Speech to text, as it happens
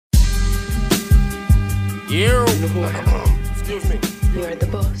You. Excuse me. You're the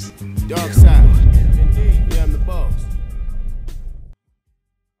boss. Dark side. Indeed. Yeah, I'm the boss.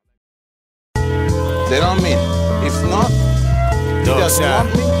 They don't mean. If not, he doesn't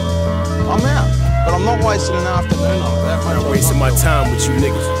want me, I'm out. But I'm not wasting an afternoon on that. I'm not wasting my time with you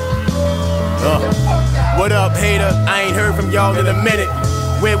niggas. What up, hater? I ain't heard from y'all in a minute.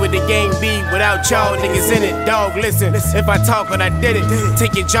 Where would the game be without y'all niggas in it? Dog, listen, if I talk and I did it,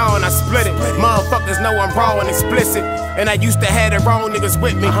 take your jaw and I split it. Motherfuckers know I'm raw and explicit, and I used to have the wrong niggas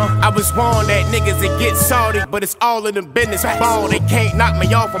with me. I was warned that niggas that get salty, but it's all in the business ball. They can't knock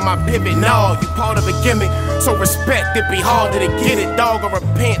me off of my pivot. No, you part of a gimmick, so respect it be harder to get it. Dog, I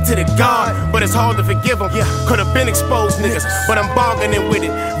repent to the God, but it's hard to forgive them. Could've been exposed niggas, but I'm bargaining with it.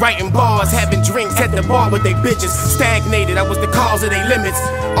 Writing bars, having drinks at the bar with they bitches. Stagnated, I was the cause of they limits.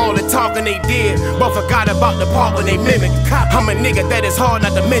 All the talking they did, but forgot about the part when they mimic. I'm a nigga that is hard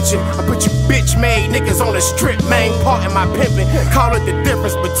not to mention. I put you bitch-made niggas on the strip, main part in my pimpin'. Call it the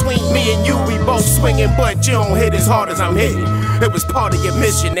difference between me and you. We both swinging, but you don't hit as hard as I'm hitting. It was part of your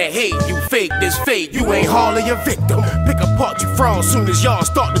mission that, hey, you fake this fake. You ain't hardly a victim. Pick apart your fraud soon as y'all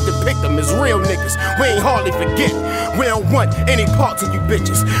start to depict them as real niggas. We ain't hardly forget. We don't want any parts of you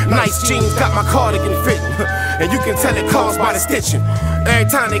bitches. Nice jeans got my cardigan fitting, and you can tell it caused by the stitching. Every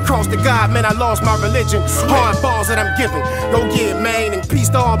time they cross the God, man, I lost my religion. Hard balls that I'm giving. Go get man, and peace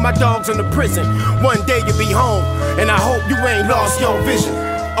to all my dogs in the prison. One day you'll be home, and I hope you ain't lost your vision.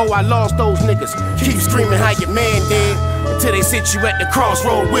 Oh, I lost those niggas. Keep screaming how your man did, until they sit you at the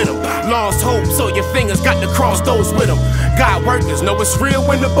crossroad with them. Lost hope, so your fingers got to cross those with them. God workers know it's real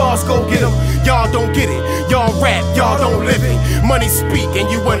when the boss go get them. Y'all don't get it, y'all rap, y'all don't live it. Money speak and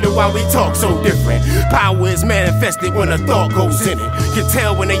you wonder why we talk so different. Power is manifested when a thought goes in it. Can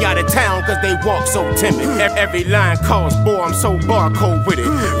tell when they out of town cause they walk so timid. Every line calls, boy, I'm so barcode with it.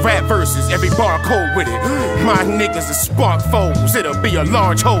 Rap verses, every barcode with it. My niggas are spark foes, it'll be a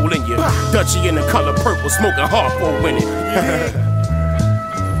large hole in you. Dutchie in the color purple, smoking Harpo in it.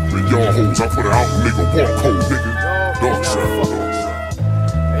 When y'all hoes, I put it out and make a barcode, nigga. Dark side.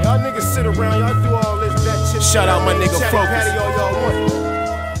 Hey, y'all niggas sit around, y'all do all this, that shit. Shout out my nigga Focus.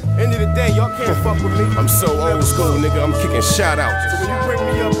 End of the day, y'all can't fuck with me. I'm so old school, nigga, I'm kicking shout outs. So when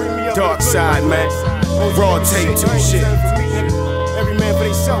you bring me up. Dark side, man. Raw tape, too shit. Every man for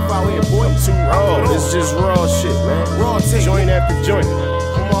theyself out here, boy. I'm too raw. This just raw shit, man. Raw tape. Joint after joint.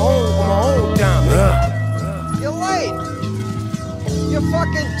 On my own dime. You're late. You're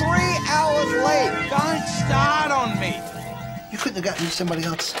fucking 3 hours late. Don't start on me. You couldn't have gotten me somebody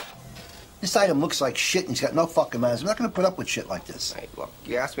else. This item looks like shit and he's got no fucking manners. I'm not gonna put up with shit like this. Hey, look,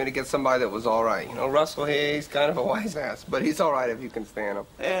 you asked me to get somebody that was all right. You know, Russell here, he's kind of a wise ass, but he's all right if you can stand him.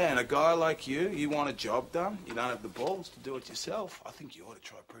 Yeah, and a guy like you want a job done, you don't have the balls to do it yourself. I think you ought to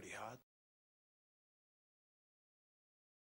try pretty hard.